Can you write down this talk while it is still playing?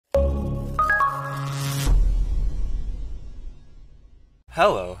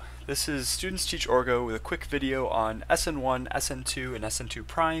Hello, this is Students Teach Orgo with a quick video on Sn1, Sn2, and Sn2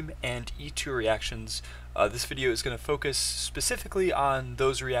 prime and E2 reactions. This video is going to focus specifically on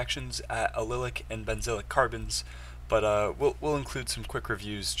those reactions at allylic and benzylic carbons, but we'll include some quick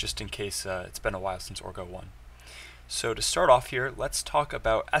reviews just in case it's been a while since Orgo 1. So to start off here, let's talk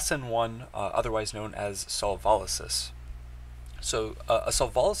about Sn1, otherwise known as solvolysis. So a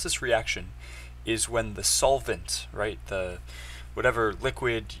solvolysis reaction is when the solvent, right, whatever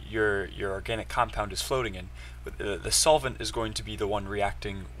liquid your organic compound is floating in, the solvent is going to be the one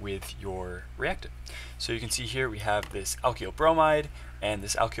reacting with your reactant. So you can see here we have this alkyl bromide, and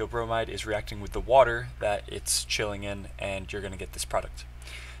this alkyl bromide is reacting with the water that it's chilling in, and you're going to get this product.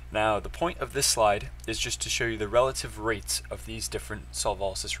 Now the point of this slide is just to show you the relative rates of these different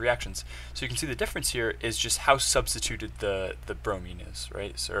solvolysis reactions. So you can see the difference here is just how substituted the bromine is,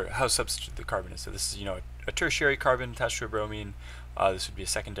 right? So, or how substituted the carbon is. So this is, a tertiary carbon attached to a bromine. This would be a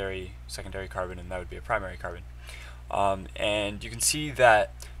secondary carbon, and that would be a primary carbon. And you can see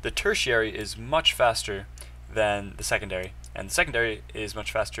that the tertiary is much faster than the secondary, and the secondary is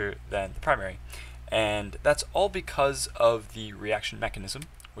much faster than the primary. And that's all because of the reaction mechanism,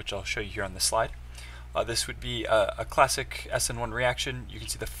 which I'll show you here on this slide. This would be a classic Sn1 reaction. You can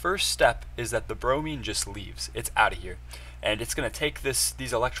see the first step is that the bromine just leaves. It's out of here. And it's going to take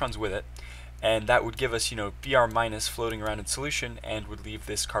these electrons with it, and that would give us, Br minus floating around in solution, and would leave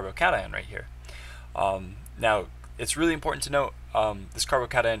this carbocation right here. Now, it's really important to note this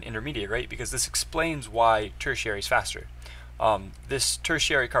carbocation intermediate, right? Because this explains why tertiary is faster. This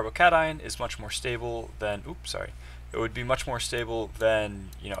tertiary carbocation is much more stable than, it would be much more stable than,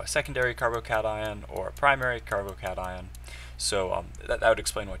 a secondary carbocation or a primary carbocation. So that would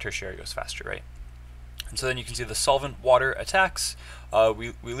explain why tertiary goes faster, right? And so then you can see the solvent water attacks,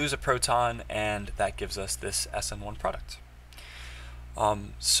 we lose a proton, and that gives us this Sn1 product.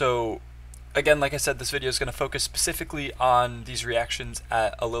 So again, like I said, this video is going to focus specifically on these reactions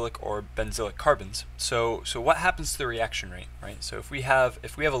at allylic or benzylic carbons. So what happens to the reaction rate, right? So if we have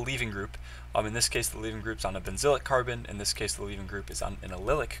a leaving group, in this case the leaving group's on a benzylic carbon, in this case the leaving group is on an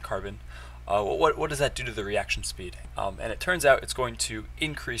allylic carbon, what does that do to the reaction speed? And it turns out it's going to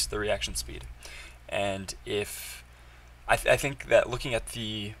increase the reaction speed. And if I think that looking at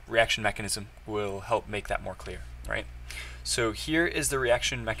the reaction mechanism will help make that more clear, right? So here is the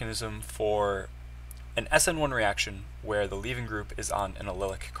reaction mechanism for an Sn1 reaction where the leaving group is on an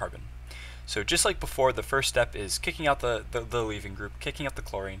allylic carbon. So just like before, the first step is kicking out the leaving group, kicking out the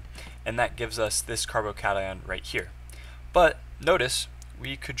chlorine, and that gives us this carbocation right here. But notice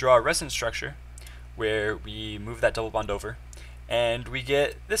we could draw a resonance structure where we move that double bond over, and we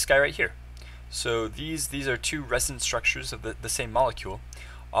get this guy right here. So these are two resonance structures of the same molecule,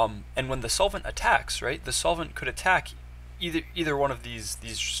 and when the solvent attacks, right, the solvent could attack either one of these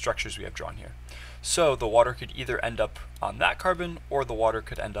structures we have drawn here. So the water could either end up on that carbon, or the water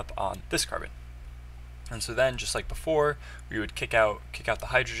could end up on this carbon. And so then, just like before, we would kick out the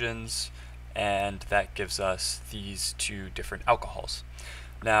hydrogens, and that gives us these two different alcohols.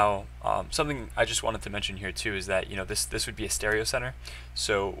 Now, something I just wanted to mention here too is that this would be a stereocenter.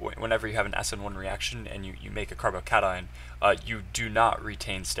 So whenever you have an Sn1 reaction and you make a carbocation, you do not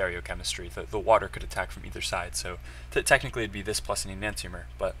retain stereochemistry. The water could attack from either side. So technically it'd be this plus an enantiomer.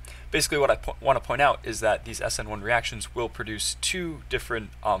 But basically what I want to point out is that these Sn1 reactions will produce two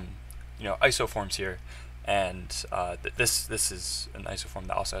different isoforms here, and this is an isoform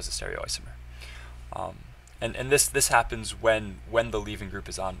that also has a stereoisomer. And this happens when the leaving group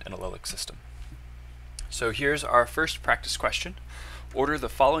is on an allylic system. So here's our first practice question. Order the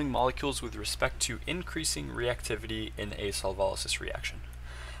following molecules with respect to increasing reactivity in a solvolysis reaction.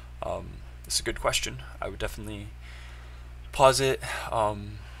 This is a good question. I would definitely pause it,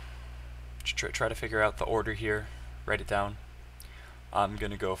 try to figure out the order here, write it down. I'm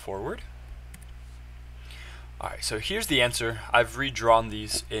going to go forward. Alright, so here's the answer. I've redrawn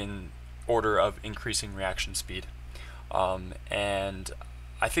these in order of increasing reaction speed, and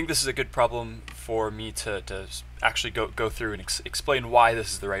I think this is a good problem for me to actually go through and explain why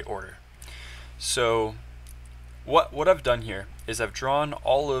this is the right order. So what I've done here is I've drawn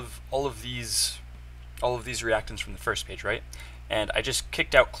all of these reactants from the first page, right? And I just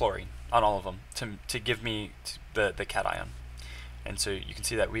kicked out chlorine on all of them to give me the cation. And so you can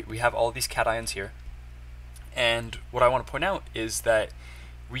see that we have all these cations here. And what I want to point out is that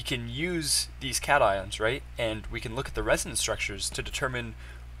we can use these cations, right? And we can look at the resonance structures to determine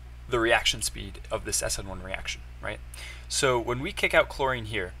the reaction speed of this Sn1 reaction, right? So when we kick out chlorine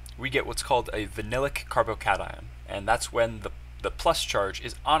here, we get what's called a vanillic carbocation, and that's when the plus charge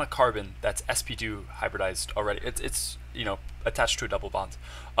is on a carbon that's sp2 hybridized already. It's you know, attached to a double bond.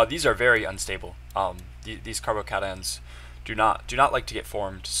 These are very unstable. These carbocations do not like to get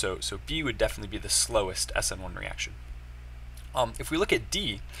formed. So B would definitely be the slowest Sn1 reaction. If we look at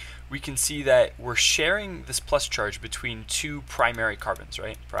D, we can see that we're sharing this plus charge between two primary carbons,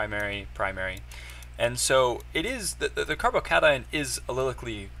 right? Primary. And so it is, the carbocation is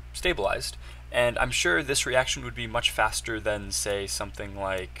allylically stabilized, and I'm sure this reaction would be much faster than, say, something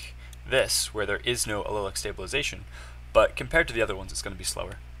like this, where there is no allylic stabilization, but compared to the other ones, it's going to be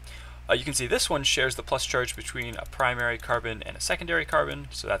slower. You can see this one shares the plus charge between a primary carbon and a secondary carbon,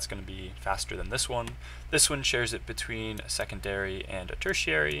 so that's going to be faster than this one. This one shares it between a secondary and a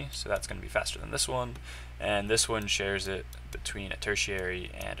tertiary, so that's going to be faster than this one. And this one shares it between a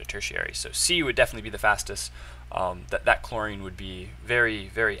tertiary and a tertiary. So C would definitely be the fastest. That chlorine would be very,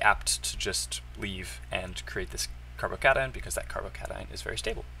 very apt to just leave and create this carbocation, because that carbocation is very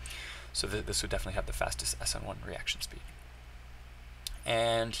stable. So this would definitely have the fastest Sn1 reaction speed.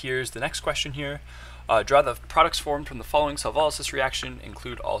 And here's the next question here. Draw the products formed from the following solvolysis reaction,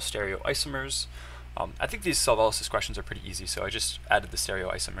 include all stereoisomers. I think these solvolysis questions are pretty easy, so I just added the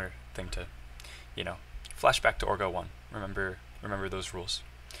stereoisomer thing to, you know, flash back to Orgo 1. Remember those rules.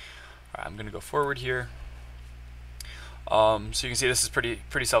 All right, I'm going to go forward here. So you can see this is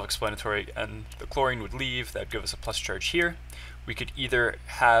pretty self-explanatory, and the chlorine would leave. That would give us a plus charge here. We could either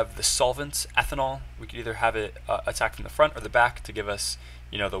have the solvent, ethanol, we could either have it attack from the front or the back to give us,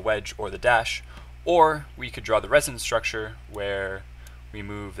 you know, the wedge or the dash, or we could draw the resonance structure where we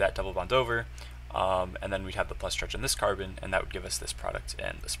move that double bond over, and then we'd have the plus charge on this carbon, and that would give us this product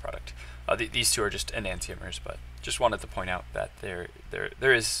and this product. These two are just enantiomers, but just wanted to point out that there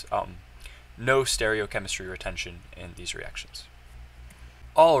is no stereochemistry retention in these reactions.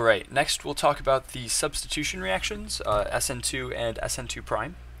 Alright, next we'll talk about the substitution reactions, Sn2 and Sn2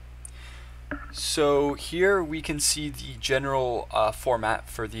 prime. So here we can see the general format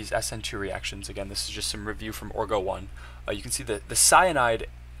for these Sn2 reactions. Again, this is just some review from Orgo 1. You can see that the cyanide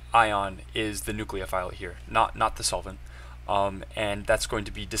ion is the nucleophile here, not the solvent. And that's going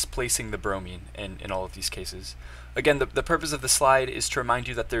to be displacing the bromine in all of these cases. Again, the purpose of the slide is to remind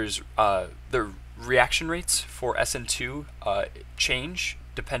you that there's the reaction rates for Sn2 change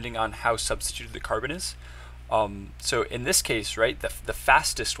depending on how substituted the carbon is. So in this case, right, the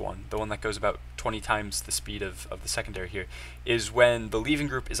fastest one, the one that goes about 20 times the speed of the secondary here, is when the leaving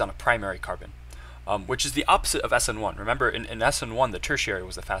group is on a primary carbon, which is the opposite of Sn1. Remember, in Sn1, the tertiary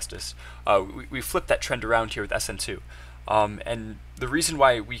was the fastest. We flipped that trend around here with Sn2. And the reason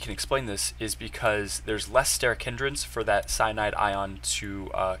why we can explain this is because there's less steric hindrance for that cyanide ion to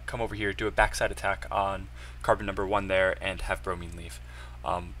come over here, do a backside attack on carbon number 1 there, and have bromine leave.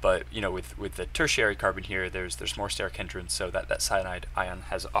 But you know, with the tertiary carbon here, there's more steric hindrance, so that cyanide ion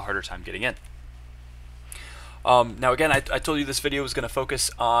has a harder time getting in. Now again, I told you this video was going to focus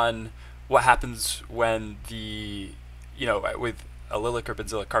on what happens when with allylic or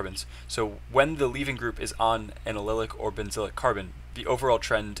benzylic carbons. So when the leaving group is on an allylic or benzylic carbon, the overall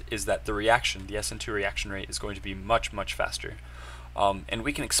trend is that the reaction, the Sn2 reaction rate, is going to be much faster. And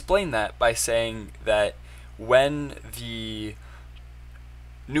we can explain that by saying that when the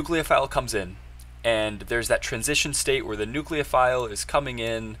nucleophile comes in, and there's that transition state where the nucleophile is coming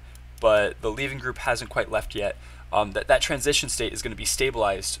in, but the leaving group hasn't quite left yet, that transition state is going to be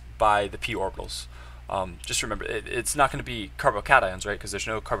stabilized by the p orbitals. Just remember, it's not going to be carbocations, right, because there's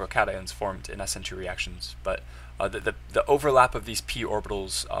no carbocations formed in Sn2 reactions, but the overlap of these p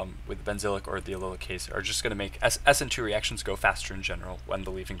orbitals with the benzylic or the allylic case are just going to make Sn2 reactions go faster in general when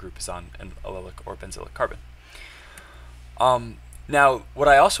the leaving group is on an allylic or benzylic carbon. Now, what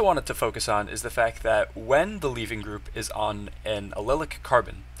I also wanted to focus on is the fact that when the leaving group is on an allylic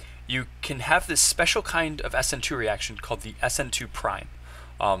carbon, you can have this special kind of Sn2 reaction called the Sn2 prime.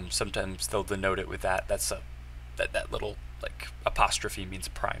 Sometimes they'll denote it with that. That's that little like apostrophe means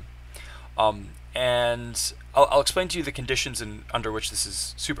prime. And I'll explain to you the conditions under which this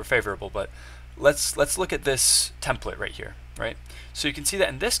is super favorable. But let's look at this template right here, right? So you can see that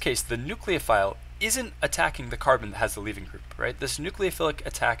in this case, the nucleophile isn't attacking the carbon that has the leaving group, right? This nucleophilic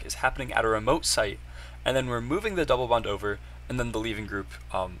attack is happening at a remote site, and then we're moving the double bond over, and then the leaving group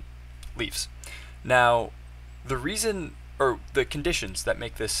leaves. Now, the reason, or the conditions that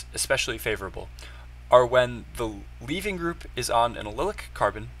make this especially favorable are when the leaving group is on an allylic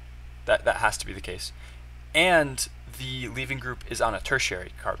carbon, that has to be the case, and the leaving group is on a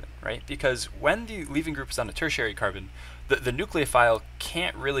tertiary carbon, right? Because when the leaving group is on a tertiary carbon, the nucleophile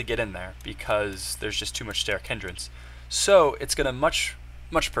can't really get in there because there's just too much steric hindrance. So it's going to much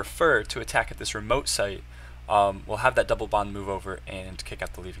prefer to attack at this remote site we'll have that double bond move over and kick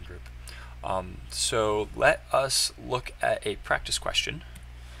out the leaving group. So let us look at a practice question.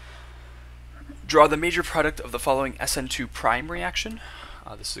 Draw the major product of the following Sn2 prime reaction.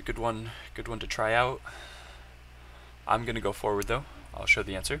 This is a good one to try out. I'm going to go forward though. I'll show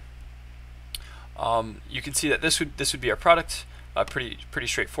the answer. You can see that this would be our product. Pretty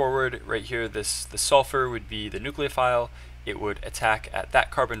straightforward. Right here, the sulfur would be the nucleophile. It would attack at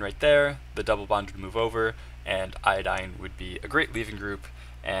that carbon right there. The double bond would move over, and iodine would be a great leaving group.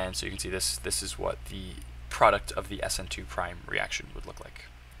 And so you can see this is what the product of the Sn2 prime reaction would look like.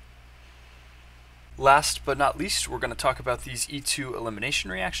 Last but not least, we're going to talk about these E2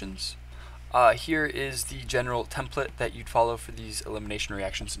 elimination reactions. Here is the general template that you'd follow for these elimination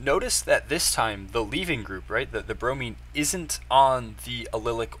reactions. Notice that this time the leaving group, right, the bromine, isn't on the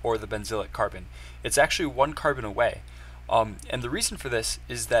allylic or the benzylic carbon. It's actually one carbon away. And the reason for this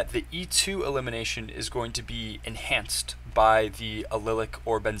is that the E2 elimination is going to be enhanced by the allylic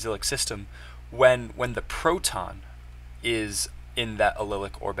or benzylic system when the proton is in that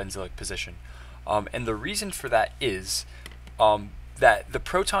allylic or benzylic position. And the reason for that is that the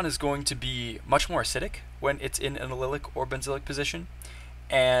proton is going to be much more acidic when it's in an allylic or benzylic position,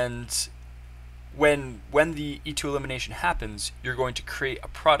 and when the E2 elimination happens, you're going to create a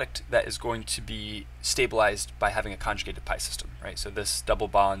product that is going to be stabilized by having a conjugated pi system, right? So this double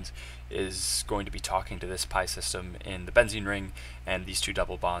bond is going to be talking to this pi system in the benzene ring, and these two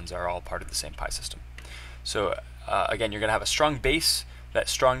double bonds are all part of the same pi system. So again, you're going to have a strong base. That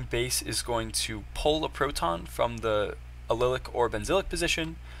strong base is going to pull a proton from the allylic or benzylic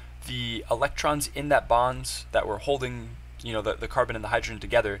position. The electrons in that bond that were holding, the carbon and the hydrogen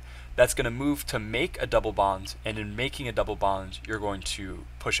together, that's going to move to make a double bond, and in making a double bond, you're going to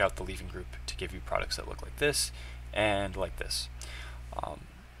push out the leaving group to give you products that look like this and like this.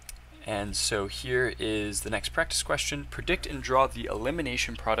 And so here is the next practice question. Predict and draw the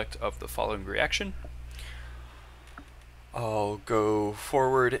elimination product of the following reaction. I'll go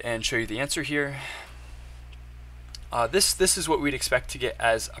forward and show you the answer here. This is what we'd expect to get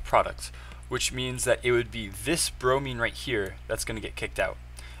as a product, which means that it would be this bromine right here that's going to get kicked out.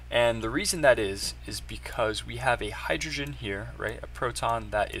 And the reason that is because we have a hydrogen here, right, a proton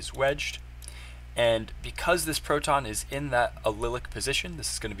that is wedged, and because this proton is in that allylic position,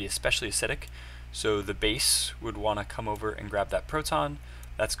 this is going to be especially acidic, so the base would want to come over and grab that proton.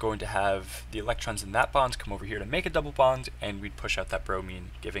 That's going to have the electrons in that bond come over here to make a double bond, and we'd push out that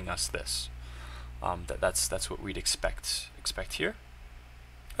bromine, giving us this. That's what we'd expect here.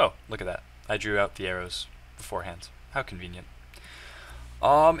 Oh, look at that. I drew out the arrows beforehand. How convenient.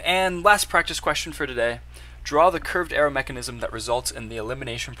 And last practice question for today. Draw the curved arrow mechanism that results in the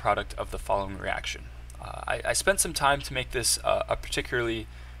elimination product of the following reaction. I spent some time to make this a particularly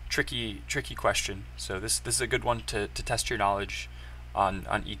tricky question, so this is a good one to test your knowledge on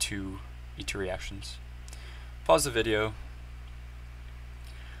E2 reactions. Pause the video.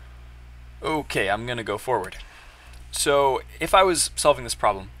 Okay, I'm going to go forward. So if I was solving this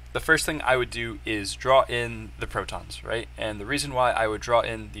problem, the first thing I would do is draw in the protons, right? And the reason why I would draw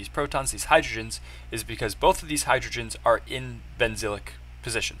in these protons, these hydrogens, is because both of these hydrogens are in benzylic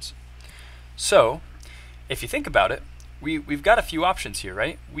positions. So if you think about it, we've got a few options here,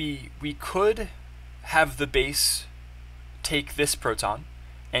 right? We could have the base take this proton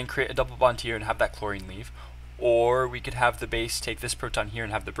and create a double bond here and have that chlorine leave, or we could have the base take this proton here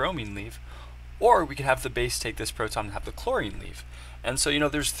and have the bromine leave, or we could have the base take this proton and have the chlorine leave. And so,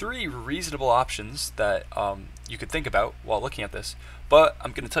 there's three reasonable options that you could think about while looking at this, but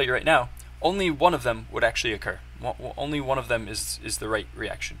I'm going to tell you right now, only one of them would actually occur. Only one of them is the right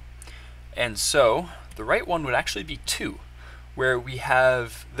reaction. And so the right one would actually be 2, where we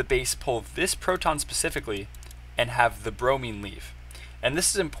have the base pull this proton specifically and have the bromine leave. And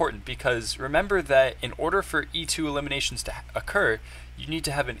this is important because remember that in order for E2 eliminations to occur, you need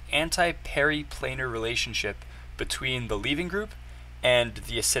to have an anti-periplanar relationship between the leaving group and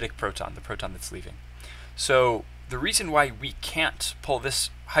the acidic proton, the proton that's leaving. So the reason why we can't pull this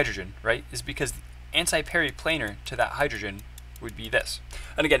hydrogen, right, is because anti-periplanar to that hydrogen would be this.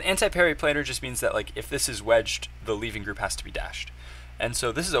 And again, anti-periplanar just means that, like, if this is wedged, the leaving group has to be dashed. And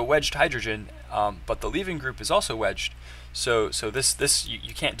so this is a wedged hydrogen, but the leaving group is also wedged. So this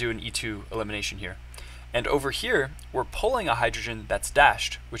you can't do an E2 elimination here. And over here, we're pulling a hydrogen that's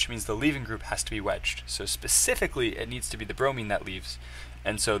dashed, which means the leaving group has to be wedged. So specifically, it needs to be the bromine that leaves.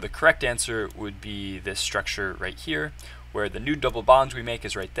 And so the correct answer would be this structure right here, where the new double bond we make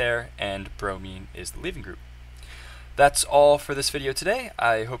is right there, and bromine is the leaving group. That's all for this video today.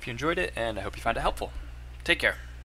 I hope you enjoyed it, and I hope you found it helpful. Take care.